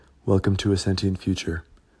Welcome to A Sentient Future,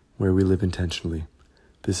 where we live intentionally.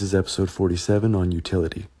 This is episode 47 on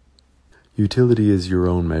utility. Utility is your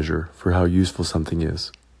own measure for how useful something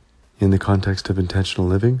is. In the context of intentional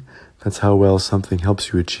living, that's how well something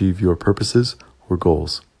helps you achieve your purposes or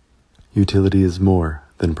goals. Utility is more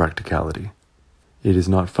than practicality. It is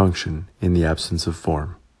not function in the absence of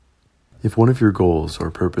form. If one of your goals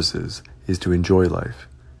or purposes is to enjoy life,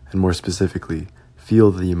 and more specifically,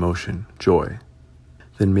 feel the emotion, joy,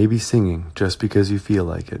 then maybe singing just because you feel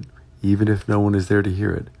like it, even if no one is there to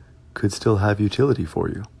hear it, could still have utility for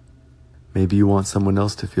you. Maybe you want someone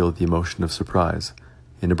else to feel the emotion of surprise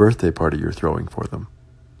in a birthday party you're throwing for them.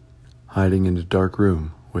 Hiding in a dark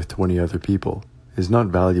room with 20 other people is not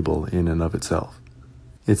valuable in and of itself.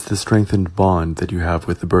 It's the strengthened bond that you have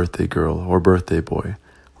with the birthday girl or birthday boy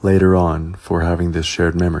later on for having this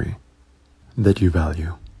shared memory that you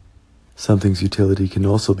value. Something's utility can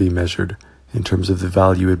also be measured in terms of the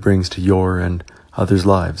value it brings to your and others'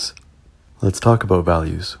 lives. Let's talk about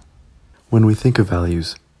values. When we think of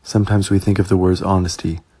values, sometimes we think of the words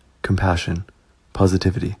honesty, compassion,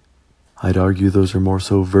 positivity. I'd argue those are more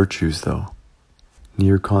so virtues, though.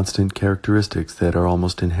 Near constant characteristics that are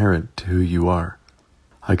almost inherent to who you are.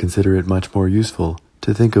 I consider it much more useful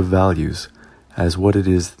to think of values as what it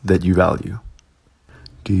is that you value.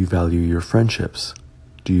 Do you value your friendships?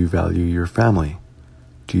 Do you value your family?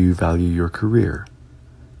 Do you value your career?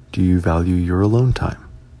 Do you value your alone time?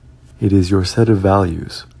 It is your set of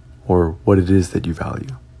values, or what it is that you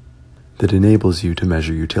value, that enables you to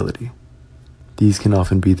measure utility. These can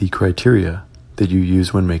often be the criteria that you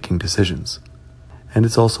use when making decisions. And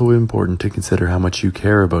it's also important to consider how much you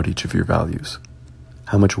care about each of your values,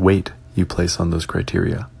 how much weight you place on those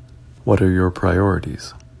criteria. What are your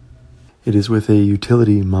priorities? It is with a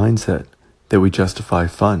utility mindset that we justify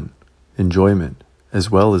fun, enjoyment, as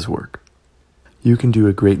well as work. You can do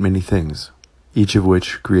a great many things, each of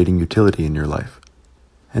which creating utility in your life.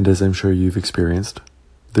 And as I'm sure you've experienced,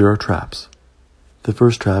 there are traps. The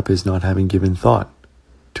first trap is not having given thought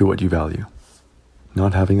to what you value,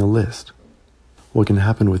 not having a list. What can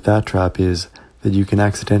happen with that trap is that you can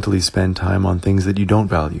accidentally spend time on things that you don't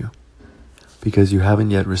value, because you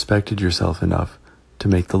haven't yet respected yourself enough to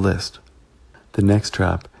make the list. The next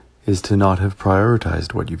trap is to not have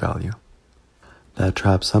prioritized what you value. That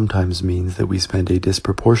trap sometimes means that we spend a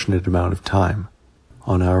disproportionate amount of time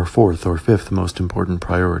on our fourth or fifth most important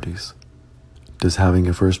priorities. Does having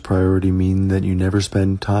a first priority mean that you never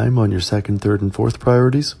spend time on your second, third, and fourth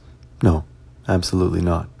priorities? No, absolutely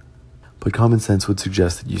not. But common sense would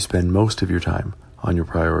suggest that you spend most of your time on your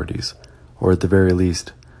priorities, or at the very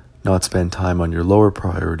least, not spend time on your lower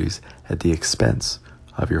priorities at the expense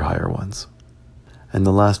of your higher ones. And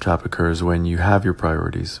the last trap occurs when you have your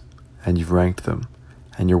priorities, and you've ranked them,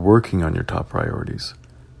 and you're working on your top priorities,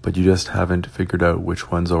 but you just haven't figured out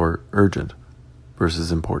which ones are urgent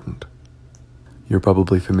versus important. You're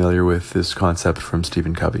probably familiar with this concept from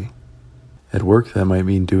Stephen Covey. At work, that might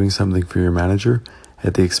mean doing something for your manager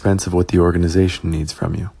at the expense of what the organization needs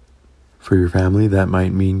from you. For your family, that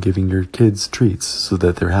might mean giving your kids treats so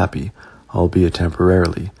that they're happy, albeit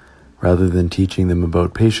temporarily, rather than teaching them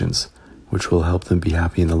about patience, which will help them be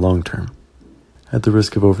happy in the long term. At the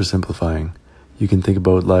risk of oversimplifying, you can think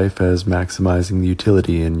about life as maximizing the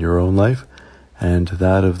utility in your own life and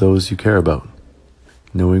that of those you care about,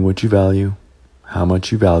 knowing what you value, how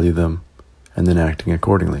much you value them, and then acting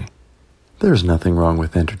accordingly. There's nothing wrong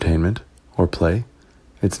with entertainment or play.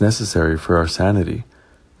 It's necessary for our sanity,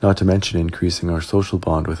 not to mention increasing our social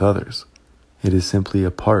bond with others. It is simply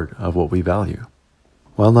a part of what we value.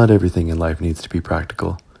 While not everything in life needs to be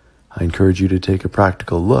practical, I encourage you to take a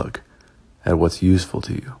practical look at what's useful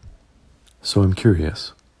to you. So I'm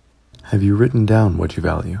curious, have you written down what you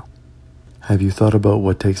value? Have you thought about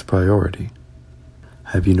what takes priority?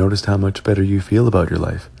 Have you noticed how much better you feel about your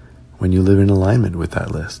life when you live in alignment with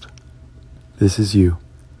that list? This is you.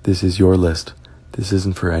 This is your list. This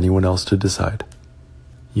isn't for anyone else to decide.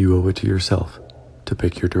 You owe it to yourself to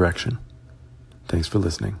pick your direction. Thanks for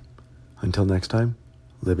listening. Until next time,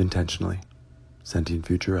 live intentionally. Sentient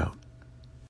Future out.